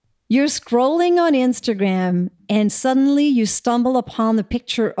You're scrolling on Instagram and suddenly you stumble upon the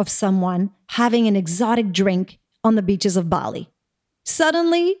picture of someone having an exotic drink on the beaches of Bali.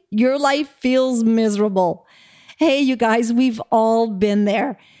 Suddenly, your life feels miserable. Hey, you guys, we've all been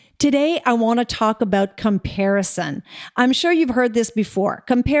there. Today, I want to talk about comparison. I'm sure you've heard this before.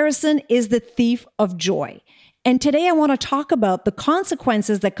 Comparison is the thief of joy. And today, I want to talk about the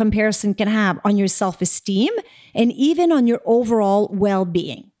consequences that comparison can have on your self-esteem and even on your overall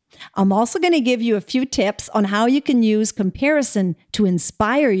well-being. I'm also going to give you a few tips on how you can use comparison to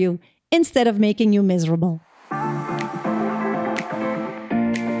inspire you instead of making you miserable.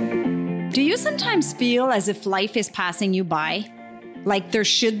 Do you sometimes feel as if life is passing you by? Like there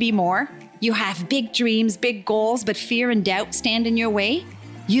should be more? You have big dreams, big goals, but fear and doubt stand in your way?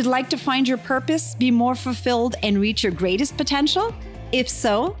 You'd like to find your purpose, be more fulfilled, and reach your greatest potential? If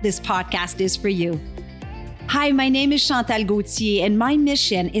so, this podcast is for you. Hi, my name is Chantal Gauthier, and my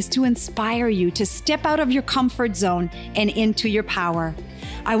mission is to inspire you to step out of your comfort zone and into your power.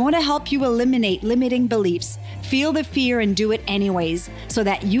 I want to help you eliminate limiting beliefs, feel the fear, and do it anyways, so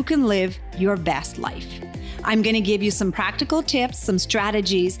that you can live your best life. I'm going to give you some practical tips, some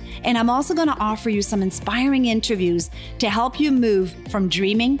strategies, and I'm also going to offer you some inspiring interviews to help you move from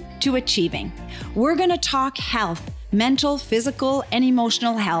dreaming to achieving. We're going to talk health, mental, physical, and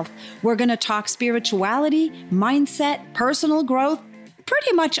emotional health. We're going to talk spirituality, mindset, personal growth,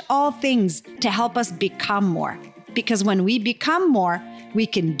 pretty much all things to help us become more. Because when we become more, we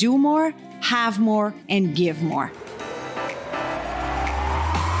can do more, have more, and give more.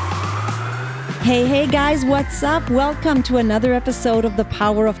 Hey guys, what's up? Welcome to another episode of the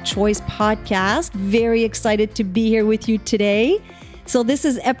Power of Choice podcast. Very excited to be here with you today. So this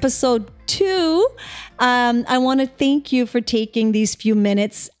is episode 2. I want to thank you for taking these few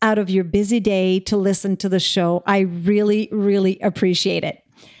minutes out of your busy day to listen to the show. I really, really appreciate it.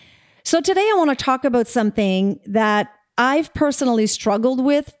 So today I want to talk about something that I've personally struggled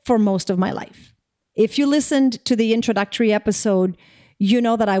with for most of my life. If you listened to the introductory episode, you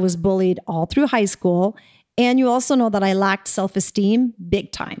know that I was bullied all through high school, and you also know that I lacked self-esteem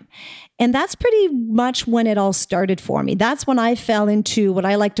big time. And that's pretty much when it all started for me. That's when I fell into what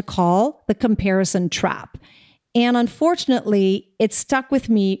I like to call the comparison trap. And unfortunately, it stuck with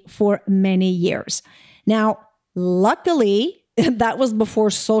me for many years. Now, luckily, that was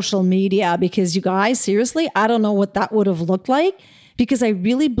before social media, because you guys, seriously, I don't know what that would have looked like, because I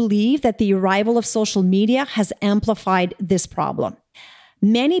really believe that the arrival of social media has amplified this problem.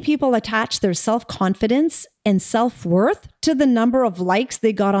 Many people attach their self-confidence and self-worth to the number of likes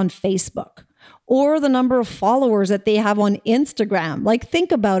they got on Facebook or the number of followers that they have on Instagram. Like,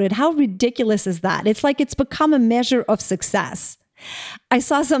 think about it. How ridiculous is that? It's like it's become a measure of success. I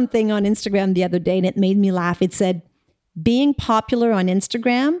saw something on Instagram the other day and it made me laugh. It said, being popular on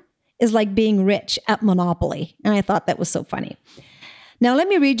Instagram is like being rich at Monopoly. And I thought that was so funny. Now, let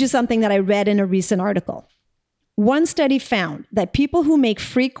me read you something that I read in a recent article. One study found that people who make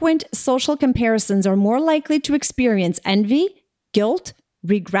frequent social comparisons are more likely to experience envy, guilt,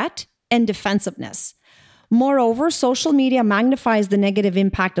 regret, and defensiveness. Moreover, social media magnifies the negative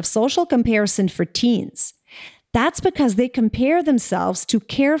impact of social comparison for teens. That's because they compare themselves to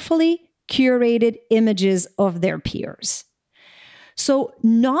carefully curated images of their peers. So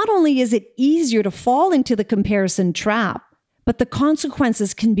not only is it easier to fall into the comparison trap, but the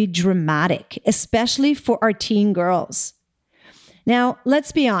consequences can be dramatic, especially for our teen girls. Now,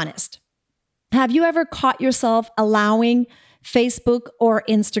 let's be honest. Have you ever caught yourself allowing Facebook or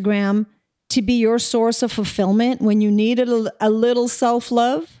Instagram to be your source of fulfillment when you needed a little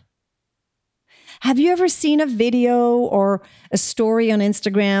self-love? Have you ever seen a video or a story on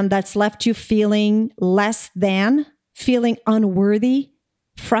Instagram that's left you feeling less than, feeling unworthy,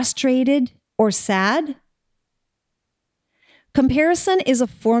 frustrated, or sad? Comparison is a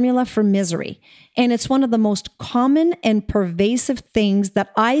formula for misery, and it's one of the most common and pervasive things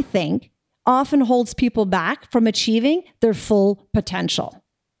that I think often holds people back from achieving their full potential.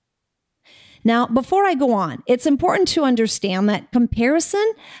 Now, before I go on, it's important to understand that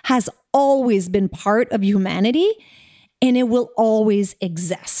comparison has always been part of humanity, and it will always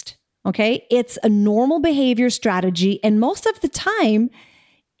exist, okay? It's a normal behavior strategy, and most of the time,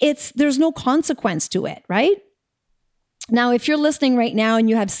 there's no consequence to it, right? Now, if you're listening right now and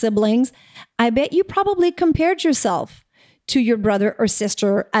you have siblings, I bet you probably compared yourself to your brother or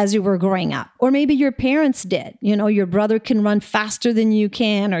sister as you were growing up. Or maybe your parents did. You know, your brother can run faster than you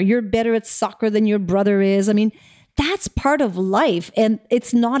can, or you're better at soccer than your brother is. I mean, that's part of life and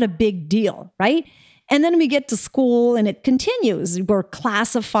it's not a big deal, right? And then we get to school and it continues. We're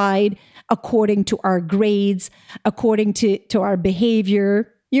classified according to our grades, according to our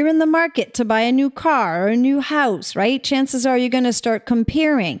behavior. you're in the market to buy a new car or a new house, right? Chances are you're going to start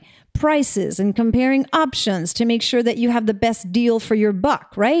comparing prices and comparing options to make sure that you have the best deal for your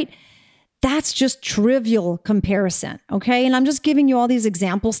buck, right? That's just trivial comparison, okay? And I'm just giving you all these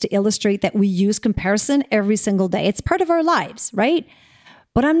examples to illustrate that we use comparison every single day. It's part of our lives, right?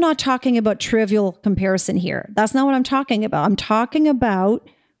 But I'm not talking about trivial comparison here. That's not what I'm talking about. I'm talking about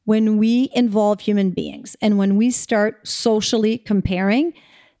when we involve human beings and when we start socially comparing,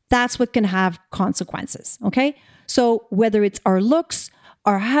 that's what can have consequences, okay? So whether it's our looks,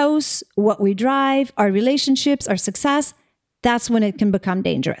 our house, what we drive, our relationships, our success, that's when it can become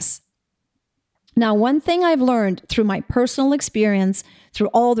dangerous. Now, one thing I've learned through my personal experience, through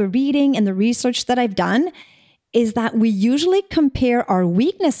all the reading and the research that I've done, is that we usually compare our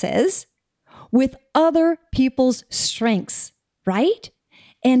weaknesses with other people's strengths, right?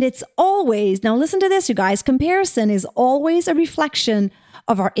 And it's always, now listen to this, you guys, comparison is always a reflection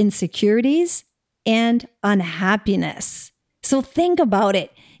of our insecurities and unhappiness. So think about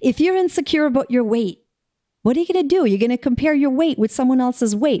it. If you're insecure about your weight, what are you going to do? You're going to compare your weight with someone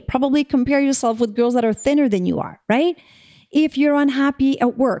else's weight. Probably compare yourself with girls that are thinner than you are, right? If you're unhappy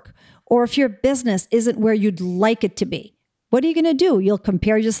at work or if your business isn't where you'd like it to be, what are you going to do? You'll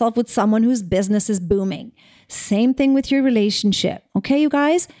compare yourself with someone whose business is booming. Same thing with your relationship. Okay, you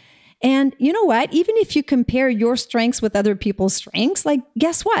guys? And you know what? Even if you compare your strengths with other people's strengths, like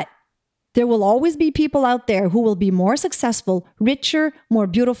guess what? There will always be people out there who will be more successful, richer, more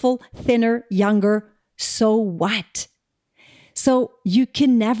beautiful, thinner, younger. So what? So you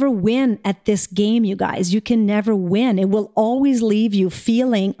can never win at this game, you guys. You can never win. It will always leave you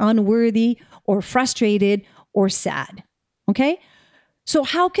feeling unworthy or frustrated or sad. Okay? So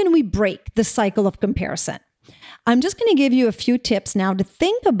how can we break the cycle of comparison? I'm just going to give you a few tips now to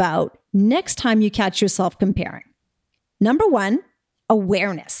think about next time you catch yourself comparing. Number one,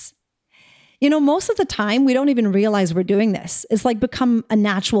 awareness. You know, most of the time, we don't even realize we're doing this. It's like become a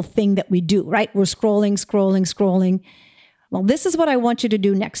natural thing that we do, right? We're scrolling. Well, this is what I want you to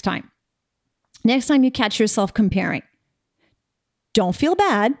do next time. Next time you catch yourself comparing, don't feel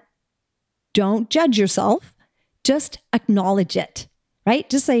bad. Don't judge yourself. Just acknowledge it, right?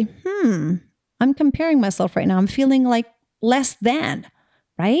 Just say, I'm comparing myself right now. I'm feeling like less than,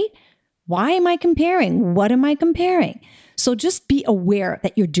 right? Why am I comparing? What am I comparing? So just be aware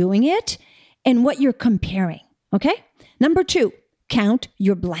that you're doing it and what you're comparing, okay? Number two, count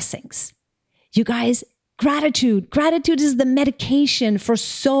your blessings. You guys, gratitude. Gratitude is the medication for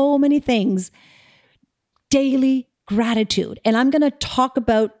so many things. Daily gratitude. And I'm going to talk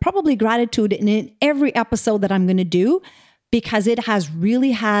about probably gratitude in every episode that I'm going to do because it has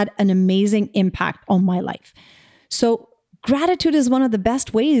really had an amazing impact on my life. So gratitude is one of the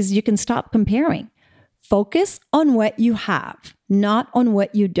best ways you can stop comparing. Focus on what you have, not on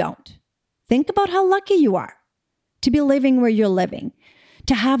what you don't. Think about how lucky you are to be living where you're living,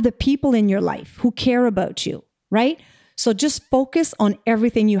 to have the people in your life who care about you, right? So just focus on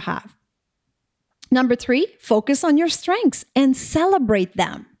everything you have. Number three, focus on your strengths and celebrate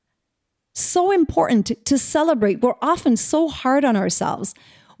them. So important to celebrate. We're often so hard on ourselves.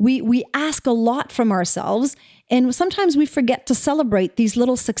 We ask a lot from ourselves, and sometimes we forget to celebrate these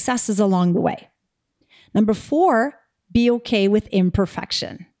little successes along the way. Number four, be okay with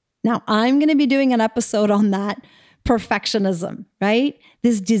imperfection. Now, I'm going to be doing an episode on that, perfectionism, right?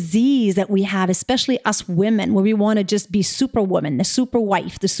 This disease that we have, especially us women, where we want to just be superwoman, the super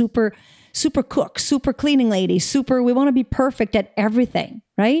wife, the super cook, super cleaning lady, we want to be perfect at everything,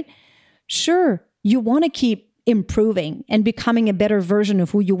 right? Sure, you want to keep improving and becoming a better version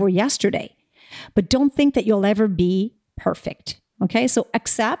of who you were yesterday, but don't think that you'll ever be perfect, okay? So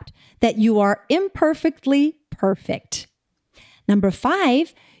accept that you are imperfectly perfect. Number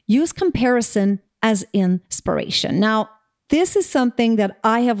five, use comparison as inspiration. Now, this is something that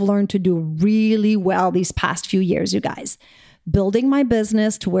I have learned to do really well these past few years, you guys. Building my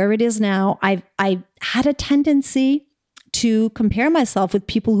business to where it is now, I've had a tendency to compare myself with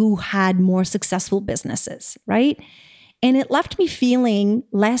people who had more successful businesses, right? And it left me feeling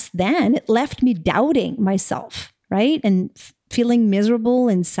less than. It left me doubting myself, right? And feeling miserable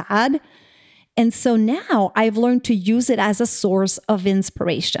and sad. And so now I've learned to use it as a source of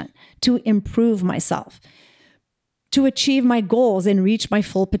inspiration to improve myself, to achieve my goals and reach my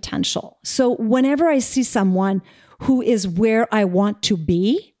full potential. So whenever I see someone who is where I want to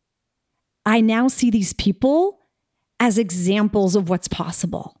be, I now see these people as examples of what's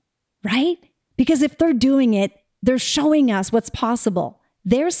possible, right? Because if they're doing it, they're showing us what's possible.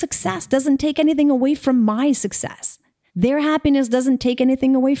 Their success doesn't take anything away from my success. Their happiness doesn't take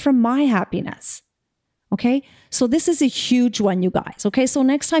anything away from my happiness. Okay? So this is a huge one, you guys. Okay. So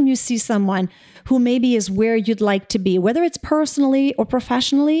next time you see someone who maybe is where you'd like to be, whether it's personally or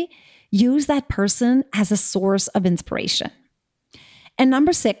professionally, use that person as a source of inspiration. And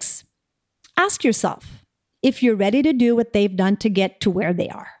number 6, ask yourself if you're ready to do what they've done to get to where they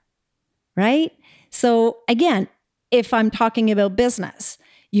are, right? So again, if I'm talking about business,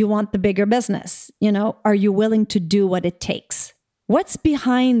 you want the bigger business, are you willing to do what it takes? What's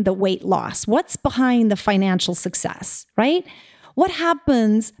behind the weight loss? What's behind the financial success, right? What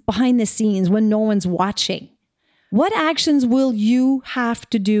happens behind the scenes when no one's watching? What actions will you have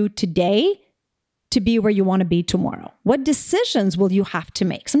to do today to be where you want to be tomorrow? What decisions will you have to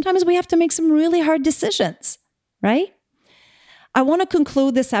make? Sometimes we have to make some really hard decisions, right? I want to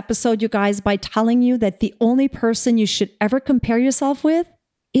conclude this episode, you guys, by telling you that the only person you should ever compare yourself with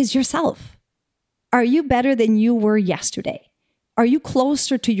is yourself. Are you better than you were yesterday? Are you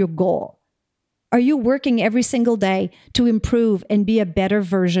closer to your goal? Are you working every single day to improve and be a better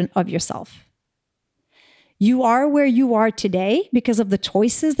version of yourself? You are where you are today because of the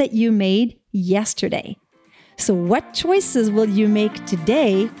choices that you made yesterday. So what choices will you make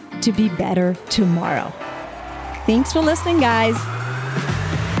today to be better tomorrow? Thanks for listening, guys.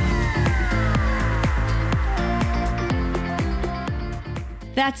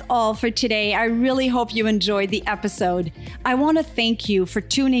 That's all for today. I really hope you enjoyed the episode. I want to thank you for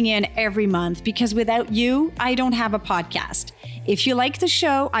tuning in every month because without you, I don't have a podcast. If you like the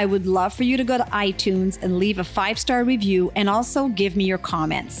show, I would love for you to go to iTunes and leave a 5-star review and also give me your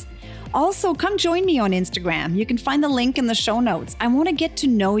comments. Also, come join me on Instagram. You can find the link in the show notes. I want to get to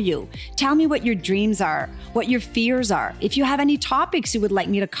know you. Tell me what your dreams are, what your fears are. If you have any topics you would like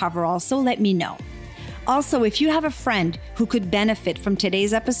me to cover, also let me know. Also, if you have a friend who could benefit from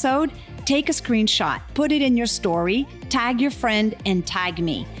today's episode, take a screenshot, put it in your story, tag your friend, and tag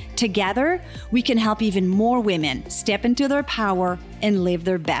me. Together, we can help even more women step into their power and live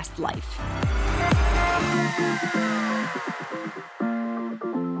their best life.